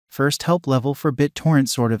First help level for Bittorrent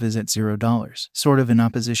sort of is at $0, sort of in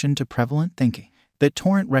opposition to prevalent thinking.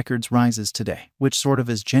 Bittorrent records rises today, which sort of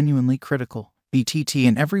is genuinely critical. BTT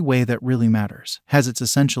in every way that really matters, has its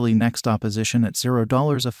essentially next opposition at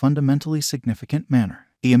 $0 a fundamentally significant manner.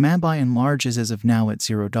 The EMA by and large is as of now at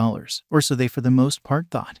 $0, or so they for the most part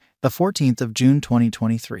thought. The 14th of June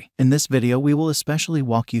 2023. In this video we will especially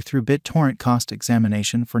walk you through Bittorrent cost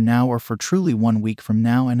examination for now or for truly 1 week from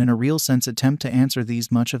now, and in a real sense attempt to answer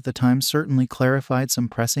these much of the time certainly clarified some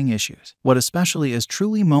pressing issues. What especially is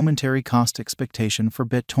truly momentary cost expectation for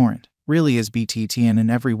Bittorrent really is BTT, and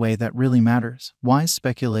in every way that really matters, wise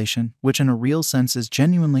speculation, which in a real sense is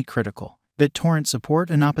genuinely critical, Bittorrent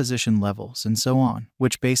support and opposition levels, and so on,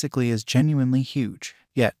 which basically is genuinely huge.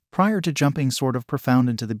 Yet, prior to jumping sort of profound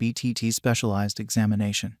into the BTT specialized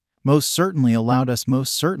examination, most certainly allowed us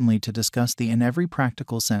most certainly to discuss the in every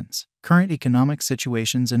practical sense, current economic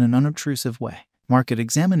situations in an unobtrusive way. Market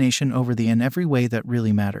examination over the in every way that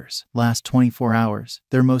really matters. Last 24 hours,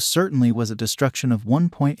 there most certainly was a destruction of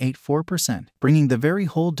 1.84%, bringing the very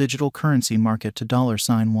whole digital currency market to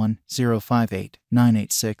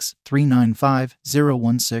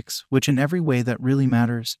 $1,058,986,395,016, which in every way that really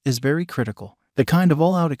matters is very critical. The kind of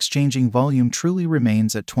all-out exchanging volume truly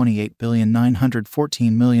remains at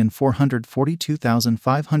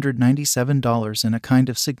 $28,914,442,597 in a kind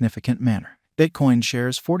of significant manner. Bitcoin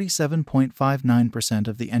shares 47.59%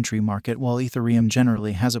 of the entry market, while Ethereum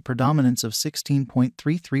generally has a predominance of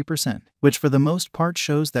 16.33%, which for the most part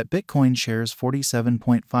shows that Bitcoin shares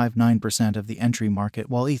 47.59% of the entry market,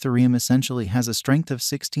 while Ethereum essentially has a strength of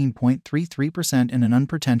 16.33% in an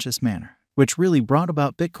unpretentious manner, which really brought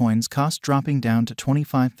about Bitcoin's cost dropping down to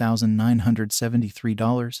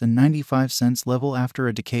 $25,973.95 level after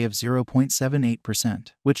a decay of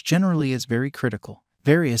 0.78%, which generally is very critical.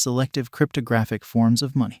 Various elective cryptographic forms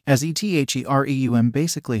of money, as Ethereum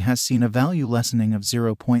basically has seen a value lessening of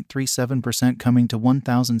 0.37%, coming to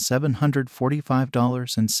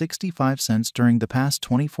 $1,745.65 during the past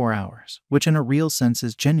 24 hours, which in a real sense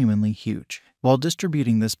is genuinely huge. While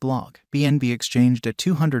distributing this blog, BNB exchanged at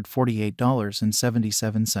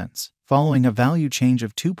 $248.77, following a value change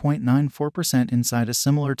of 2.94% inside a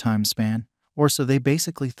similar time span, or so they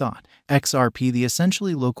basically thought. XRP, the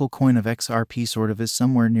essentially local coin of XRP, sort of is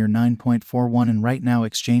somewhere near 9.41 and right now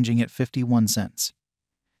exchanging at 51 cents.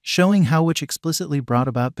 Showing how which explicitly brought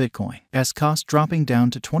about Bitcoin's cost dropping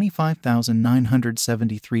down to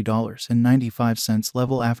 $25,973.95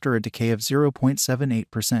 level after a decay of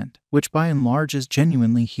 0.78%, which by and large is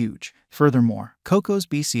genuinely huge. Furthermore, Coco's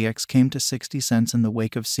BCX came to 60 cents in the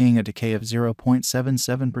wake of seeing a decay of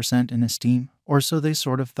 0.77% in esteem, or so they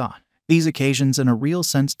sort of thought. These occasions in a real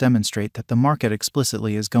sense demonstrate that the market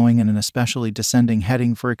explicitly is going in an especially descending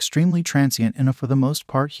heading for extremely transient in a for the most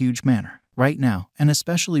part huge manner. Right now, an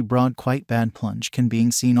especially broad quite bad plunge can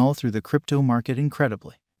being seen all through the crypto market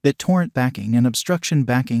incredibly. Bittorrent backing and obstruction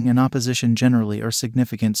backing and opposition generally are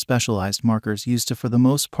significant specialized markers used to for the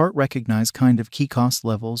most part recognize kind of key cost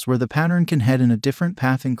levels where the pattern can head in a different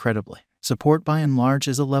path incredibly. Support by and large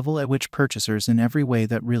is a level at which purchasers in every way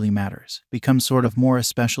that really matters become sort of more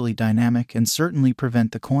especially dynamic and certainly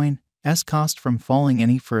prevent the coin's cost from falling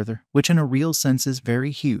any further, which in a real sense is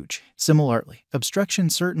very huge. Similarly,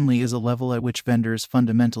 obstruction certainly is a level at which vendors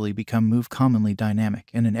fundamentally become move commonly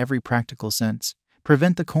dynamic and in every practical sense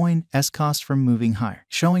prevent the coin's cost from moving higher,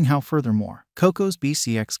 showing how furthermore, Coco's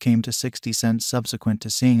BCX came to 60 cents subsequent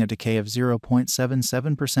to seeing a decay of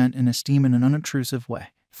 0.77% in esteem in an unobtrusive way.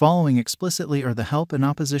 Following explicitly are the help and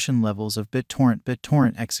opposition levels of Bittorrent.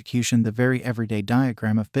 Bittorrent execution. The very everyday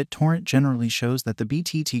diagram of Bittorrent generally shows that the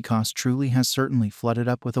BTT cost truly has certainly flooded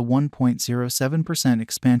up with a 1.07%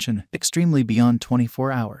 expansion extremely beyond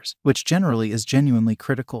 24 hours, which generally is genuinely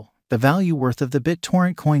critical. The value worth of the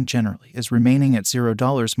Bittorrent coin generally is remaining at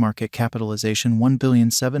 $0. Market capitalization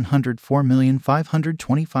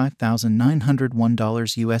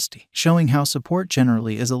 $1,704,525,901 USD, showing how support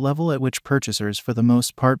generally is a level at which purchasers for the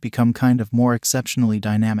most part become kind of more exceptionally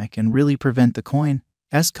dynamic and really prevent the coin's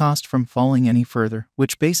cost from falling any further,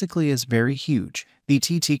 which basically is very huge. The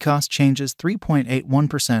TT cost changes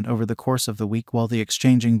 3.81% over the course of the week, while the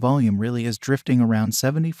exchanging volume really is drifting around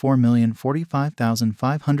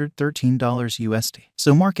 $74,045,513 USD.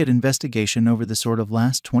 So market investigation over the sort of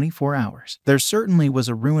last 24 hours. There certainly was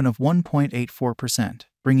a ruin of 1.84%.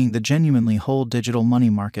 Bringing the genuinely whole digital money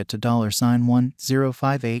market to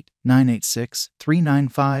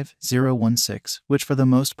 $1,058,986,395,016, which for the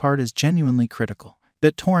most part is genuinely critical.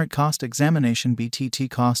 Bittorrent Cost Examination BTT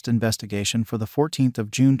Cost Investigation for the 14th of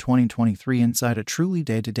June 2023 inside a truly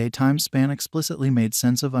day-to-day time span explicitly made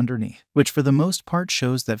sense of underneath, which for the most part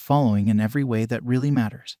shows that following in every way that really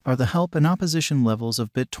matters are the help and opposition levels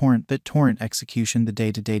of Bittorrent. Bittorrent execution. The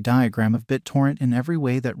day-to-day diagram of Bittorrent in every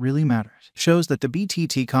way that really matters shows that the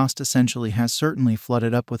BTT cost essentially has certainly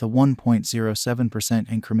flooded up with a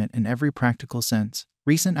 1.07% increment in every practical sense,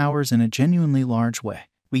 recent hours in a genuinely large way.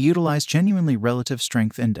 We utilize genuinely relative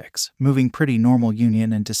strength index, moving pretty normal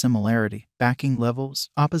union and dissimilarity, backing levels,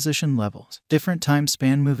 opposition levels, different time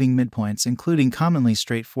span moving midpoints including commonly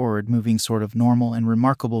straightforward moving sort of normal and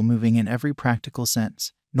remarkable moving in every practical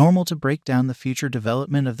sense. Normal to break down the future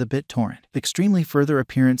development of the Bittorrent. Extremely further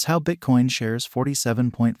appearance how Bitcoin shares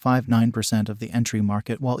 47.59% of the entry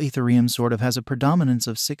market while Ethereum sort of has a predominance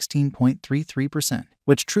of 16.33%,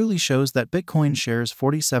 which truly shows that Bitcoin shares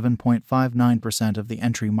 47.59% of the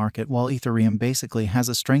entry market while Ethereum basically has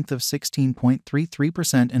a strength of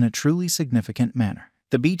 16.33% in a truly significant manner.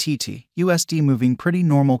 The BTT-USD moving pretty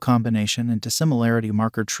normal combination and dissimilarity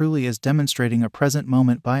marker truly is demonstrating a present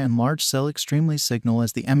moment by and large sell extremely signal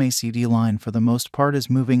as the MACD line for the most part is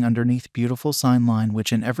moving underneath beautiful sign line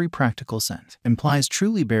which in every practical sense implies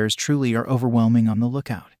truly bears truly are overwhelming on the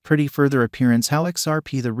lookout. Pretty further appearance how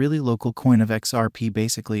XRP the really local coin of XRP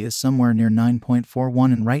basically is somewhere near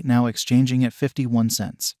 9.41 and right now exchanging at 51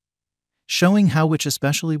 cents. Showing how which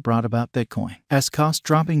especially brought about Bitcoin's cost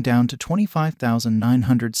dropping down to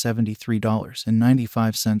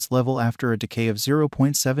 $25,973.95 level after a decay of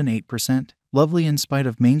 0.78%, lovely in spite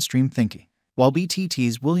of mainstream thinking. While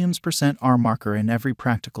BTT's Williams %R marker in every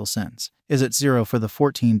practical sense is at 0 for the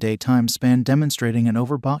 14-day time span demonstrating an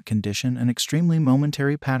overbought condition, an extremely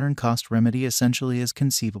momentary pattern cost remedy essentially is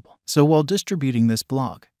conceivable. So while distributing this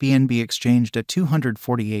blog, BNB exchanged at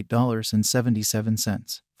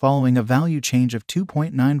 $248.77. Following a value change of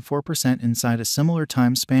 2.94% inside a similar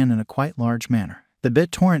time span in a quite large manner. The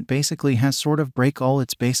Bittorrent basically has sort of break all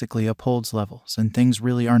its basically upholds levels and things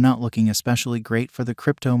really are not looking especially great for the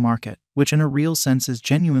crypto market, which in a real sense is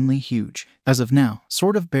genuinely huge. As of now,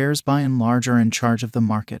 sort of bears by and large are in charge of the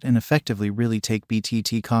market and effectively really take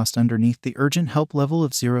BTT cost underneath the urgent help level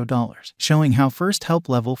of $0, showing how first help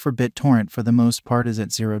level for Bittorrent for the most part is at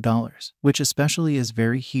 $0, which especially is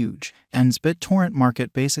very huge, and Bittorrent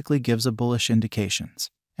market basically gives a bullish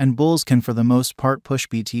indications. And bulls can for the most part push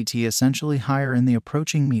BTT essentially higher in the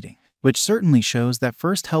approaching meeting, which certainly shows that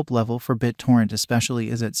first help level for Bittorrent especially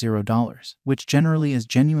is at $0, which generally is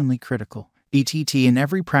genuinely critical. BTT in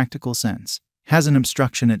every practical sense has an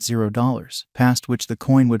obstruction at $0, past which the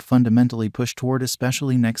coin would fundamentally push toward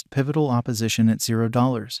especially next pivotal opposition at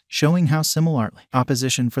 $0, showing how similarly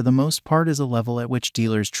opposition for the most part is a level at which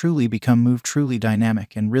dealers truly become move truly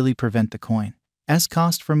dynamic and really prevent the coin's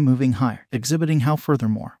cost from moving higher, exhibiting how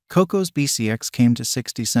furthermore, Coco's BCX came to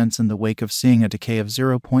 60 cents in the wake of seeing a decay of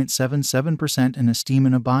 0.77% in esteem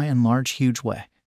in a by and large huge way.